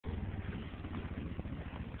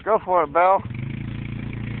Go for it, Belle.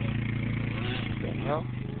 No?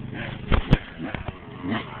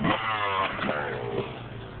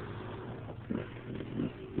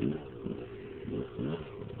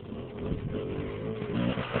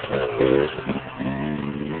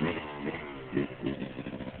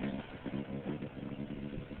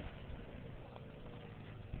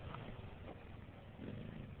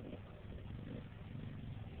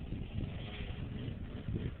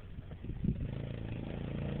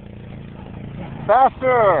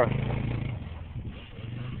 Faster!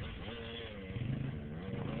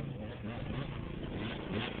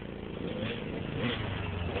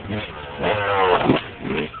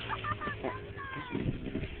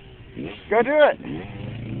 Go do it!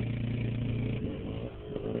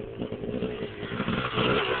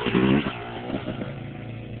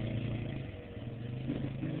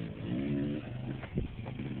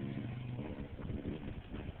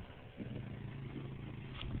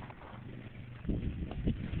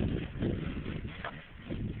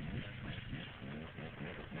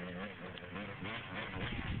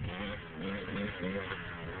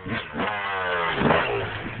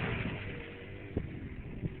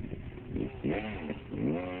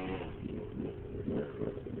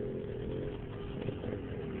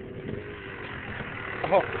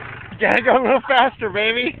 Oh, you gotta go a little faster,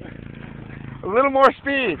 baby. A little more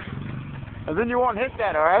speed. And then you won't hit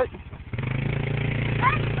that, alright?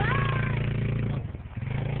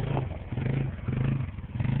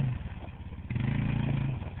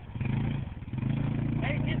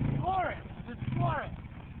 Hey, just floor it. Just floor it.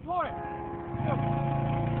 Floor it.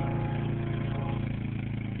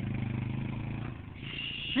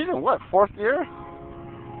 She's in what, 4th gear?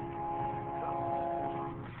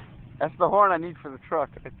 That's the horn I need for the truck,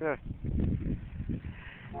 right there.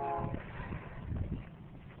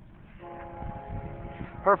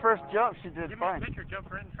 Her first jump, she did fine. Give me a picture,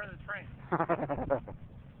 jump right in front of the train.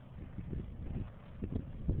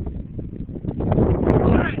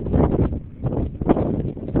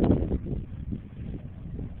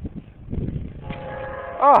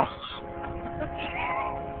 Oh!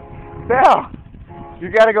 Belle! You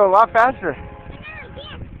gotta go a lot faster.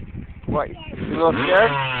 What? You a little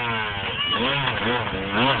scared?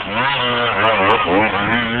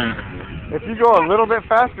 If you go a little bit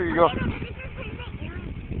faster, you go...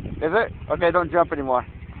 Is it? Okay, don't jump anymore.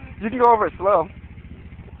 You can go over it slow.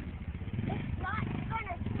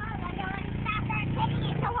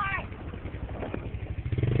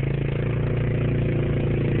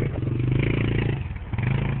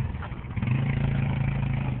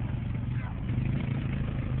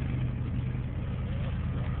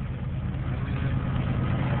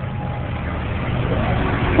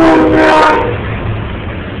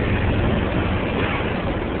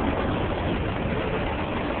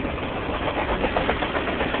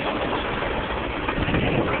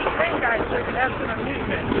 Have some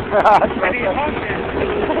amusement. And he honks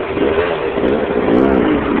it.